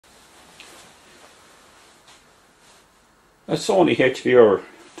A Sony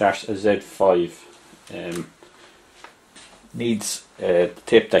HVR-Z5 needs the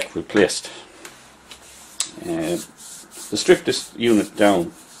tape deck replaced. The strip this unit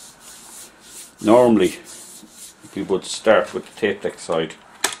down, normally we would start with the tape deck side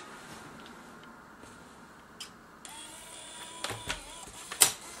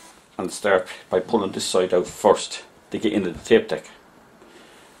and start by pulling this side out first to get into the tape deck.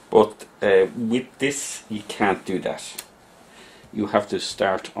 But with this you can't do that. You have to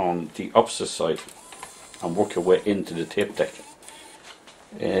start on the opposite side and work your way into the tape deck.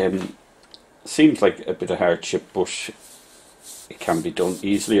 Seems like a bit of hardship, but it can be done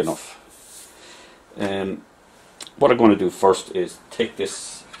easily enough. What I'm going to do first is take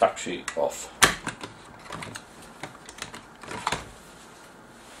this battery off.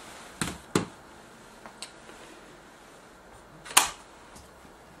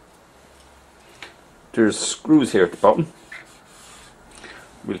 There's screws here at the bottom.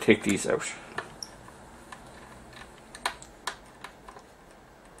 We'll take these out.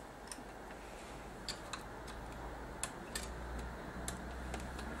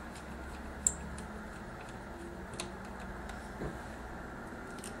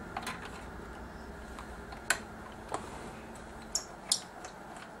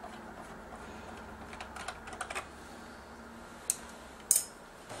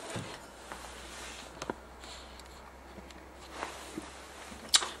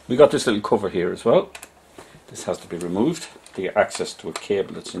 'We got this little cover here as well. This has to be removed to get access to a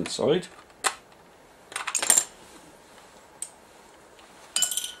cable that's inside.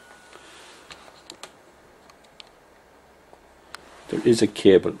 There is a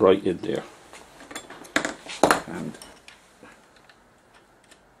cable right in there, and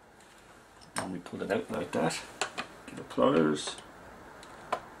when we pull it out like that, get the pliers,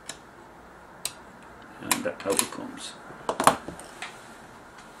 and that's how it comes.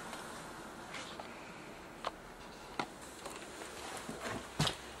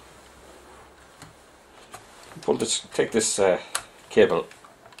 Take this cable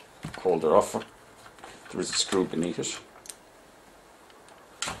holder off. There is a screw beneath it.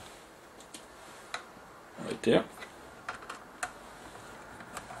 Right there.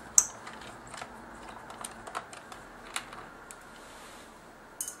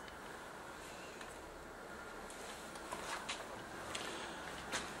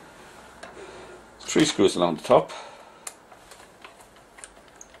 Three screws along the top.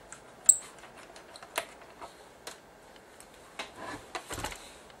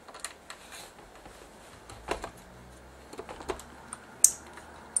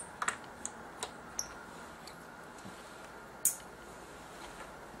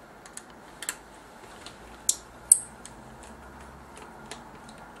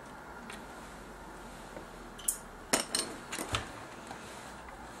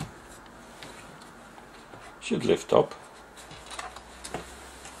 Should lift up.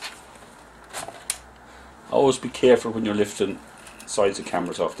 Always be careful when you're lifting sides of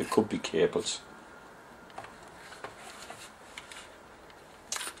cameras off. There could be cables.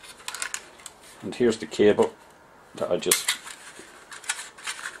 And here's the cable that I just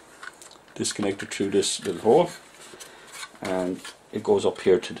disconnected through this little hole, and it goes up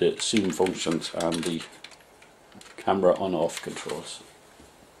here to the zoom functions and the camera on off controls.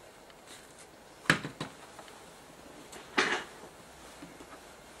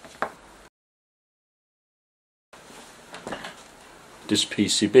 This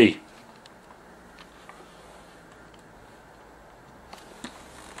PCB.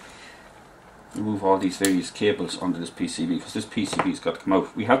 Remove all these various cables onto this PCB because this PCB's got to come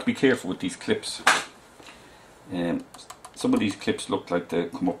out. We have to be careful with these clips. Some of these clips look like they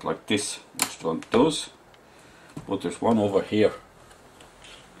come up like this, which one does, but there's one over here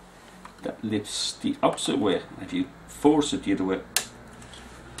that lifts the opposite way. If you force it the other way,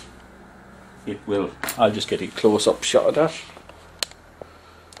 it will. I'll just get a close-up shot of that.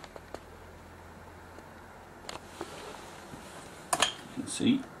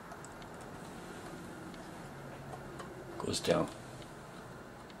 See, goes down.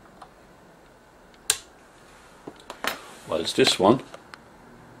 Whilst this one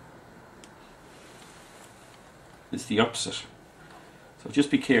is the opposite. So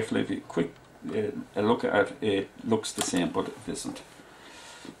just be careful. If you quick a look at it, it looks the same, but it isn't.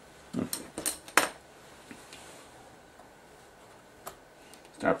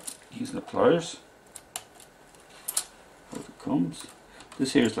 Start using the pliers. Out it comes.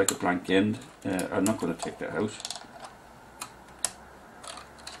 This here is like a blank end. I'm not going to take that out.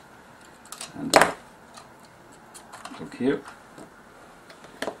 And look here.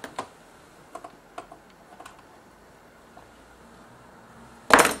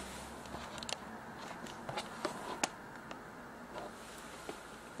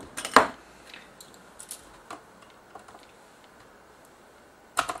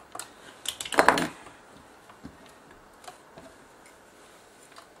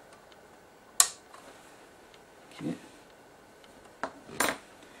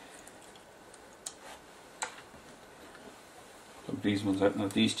 of these ones out now.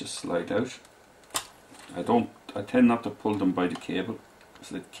 These just slide out. I tend not to pull them by the cable, because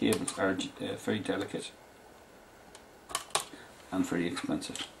the cables are very delicate and very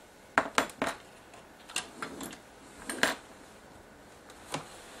expensive.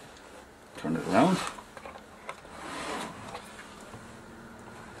 Turn it around.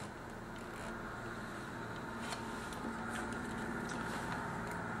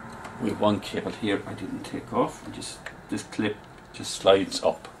 We have one cable here I didn't take off, and just this clip just slides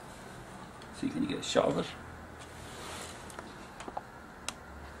up. So you can get a shot of it.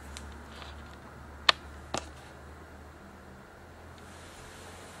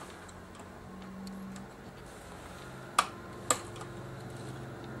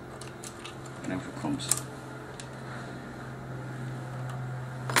 And out it comes.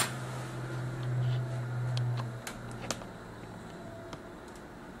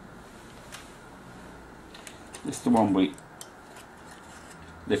 This is the one we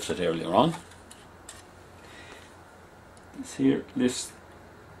lifted earlier on. This here lifts.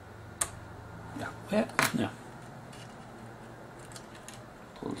 Yeah.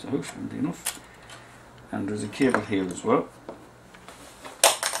 Pulls out, handy enough. And there's a cable here as well.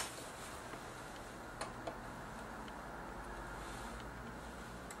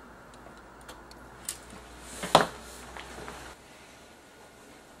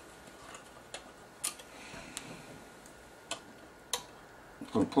 I'm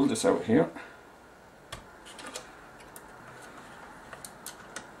going to pull this out here.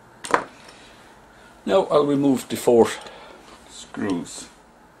 Now I'll remove the 4 screws.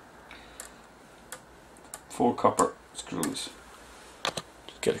 4 copper screws.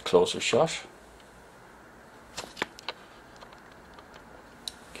 Just get a closer shot.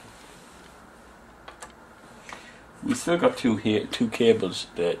 We still got two cables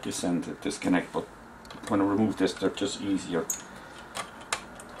this end to disconnect, but when I remove this, they're just easier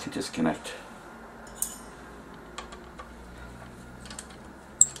to disconnect.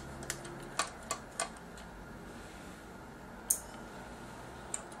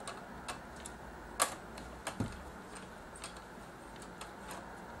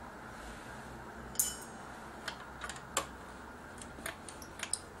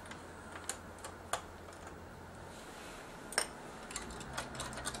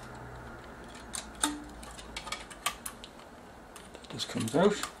 This comes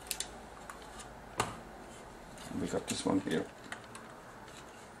out, and we got this one here,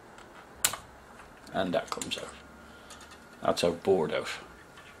 and that comes out. That's our board out.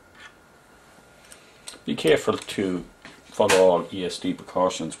 Be careful to follow all ESD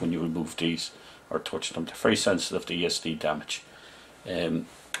precautions when you remove these or touch them. They're very sensitive to ESD damage.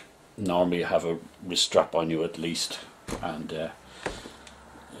 Normally you have a wrist strap on you at least, and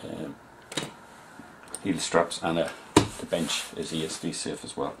heel straps, and the bench is ESD safe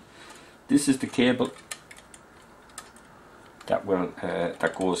as well. This is the cable that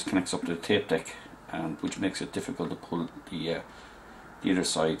connects up to the tape deck, and which makes it difficult to pull the other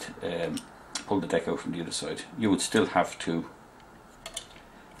side, pull the deck out from the other side. You would still have to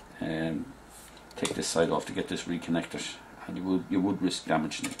take this side off to get this reconnected, and you would risk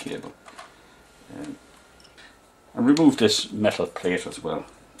damaging the cable. And remove this metal plate as well.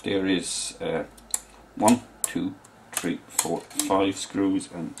 There is 1, 2, 3, 4, 5 screws,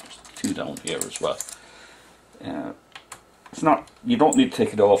 and 2 down here as well. It's not, you don't need to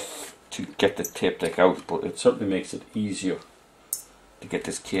take it off to get the tape deck out, but it certainly makes it easier to get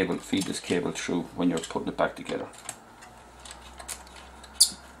this cable, feed this cable through when you're putting it back together.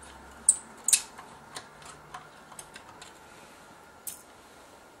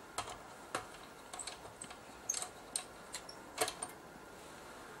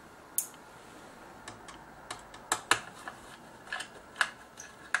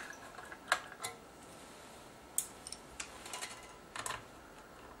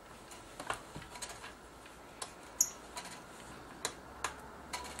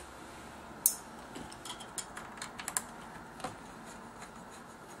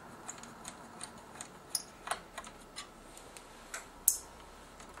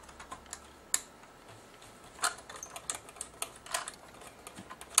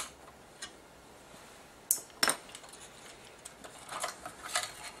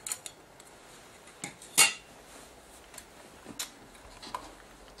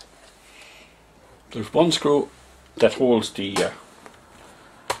 There's one screw that holds the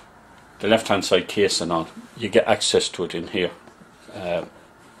left hand side casing on. You get access to it in here.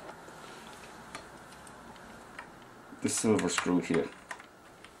 This silver screw here.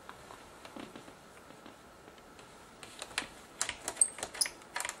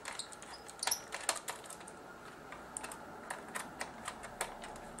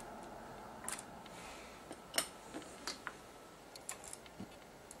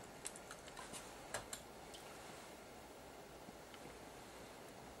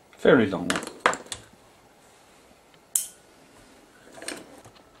 Very long one.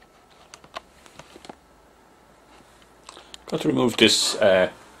 Got to remove this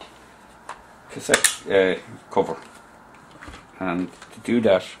cassette cover, and to do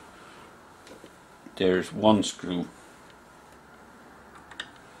that there's one screw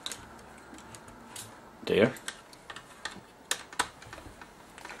there,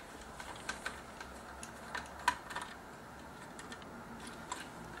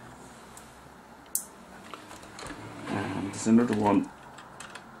 and there's another one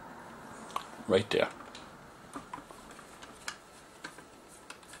right there.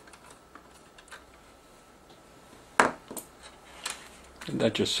 And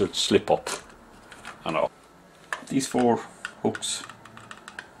that just should slip up and off. These 4 hooks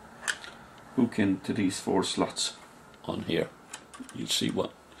hook into these 4 slots on here. You'll see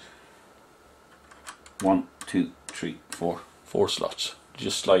what 1, 2, 3, 4 slots.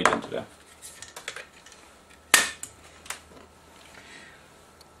 Just slide into that.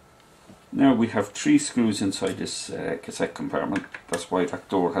 Now we have 3 screws inside this cassette compartment. That's why that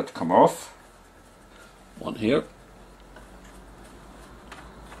door had to come off. One here.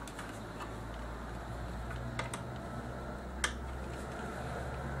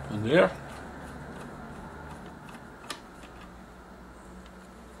 One there.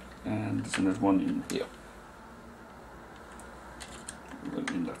 And there's another one in here.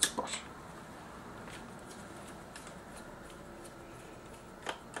 Right in that spot.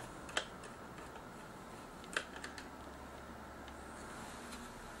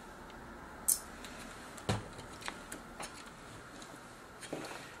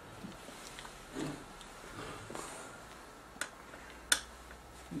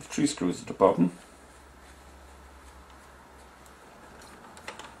 There's 3 screws at the bottom.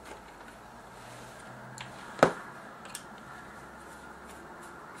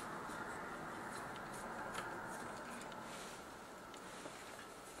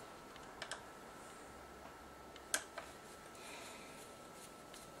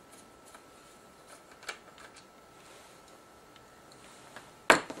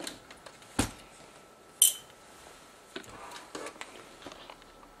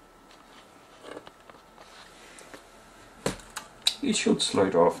 It should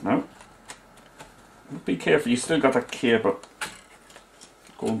slide off now. Be careful, you still got that cable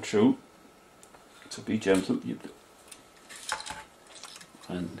going through, so be gentle.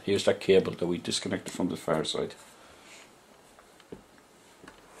 And here's that cable that we disconnected from the far side.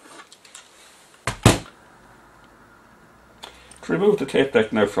 To remove the tape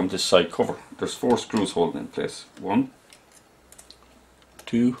deck now from this side cover, there's 4 screws holding in place. 1,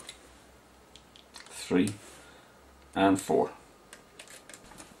 2, 3 and 4.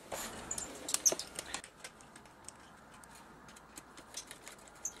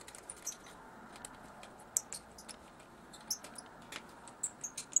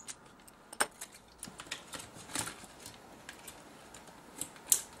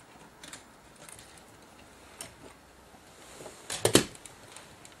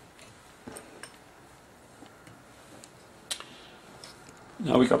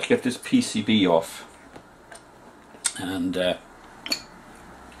 Now we got to get this PCB off, and you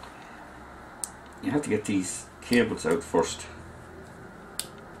have to get these cables out first.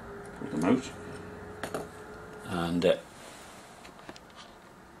 Pull them out, and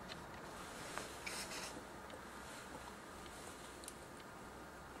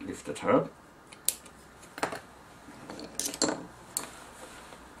lift the tab.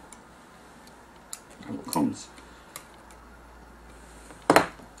 Out it comes.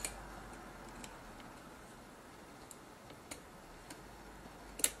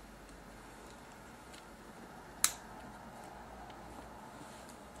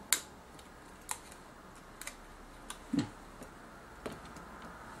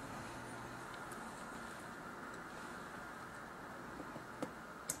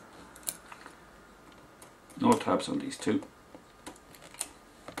 No tabs on these 2.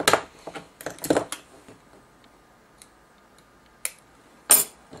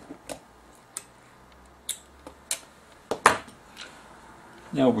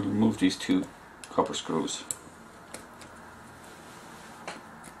 Now we'll remove these 2 copper screws.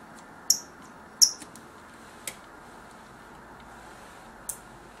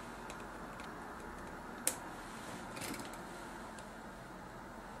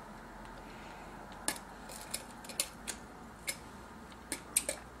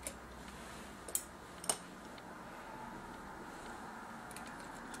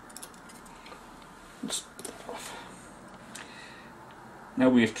 Now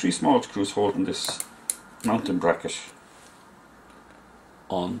we have 3 small screws holding this mounting bracket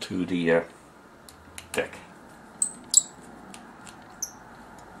onto the deck.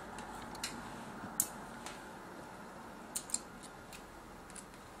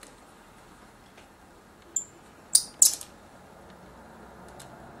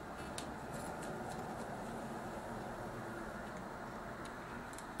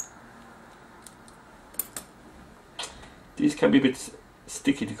 These can be a bit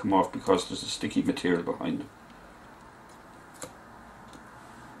sticky to come off because there's a sticky material behind them.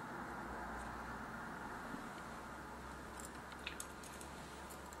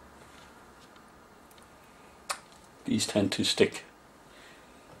 These tend to stick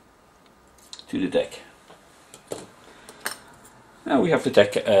to the deck. Now we have the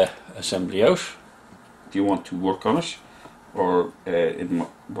deck assembly out. Do you want to work on it? Or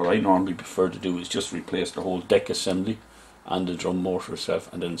what I normally prefer to do is just replace the whole deck assembly and the drum motor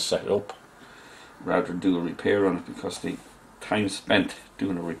itself and then set it up, rather than do a repair on it, because the time spent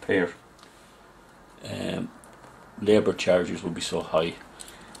doing a repair, labour charges will be so high.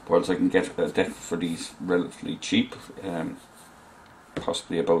 Whereas I can get a deck for these relatively cheap,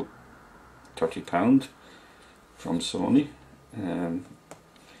 possibly about £30 from Sony, then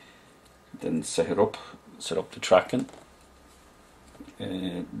set up the tracking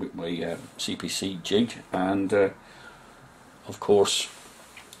with my CPC jig, and of course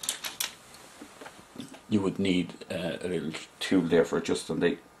you would need a little tool there for adjusting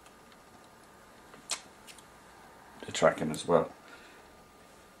the tracking as well.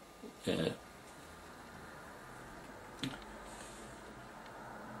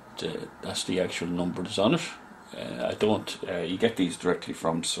 That's the actual numbers on it. I don't. You get these directly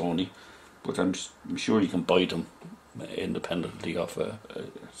from Sony, but I'm sure you can buy them independently of a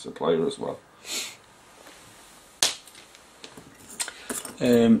supplier as well.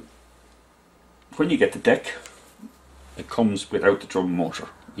 When you get the deck, it comes without the drum motor.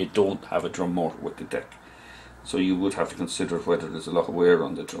 You don't have a drum motor with the deck, so you would have to consider whether there's a lot of wear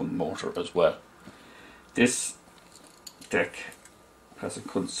on the drum motor as well. This deck has a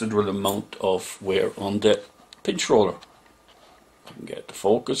considerable amount of wear on the pinch roller. I can get the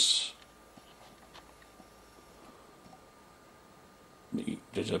focus.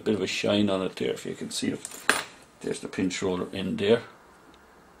 There's a bit of a shine on it there, if you can see it. There's the pinch roller in there.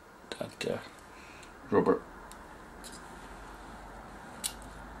 That rubber.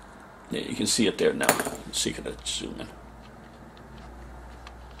 Yeah, you can see it there now. Let's see, can I zoom in?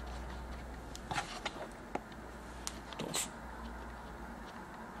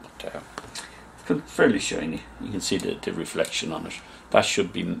 It's fairly shiny. You can see the reflection on it. That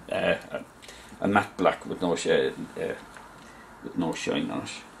should be a matte black with no shine on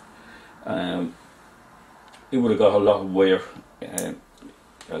it. It would have got a lot of wear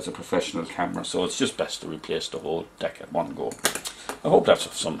as a professional camera, so it's just best to replace the whole deck at one go. I hope that's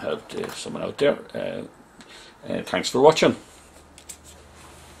of some help to someone out there. Thanks for watching.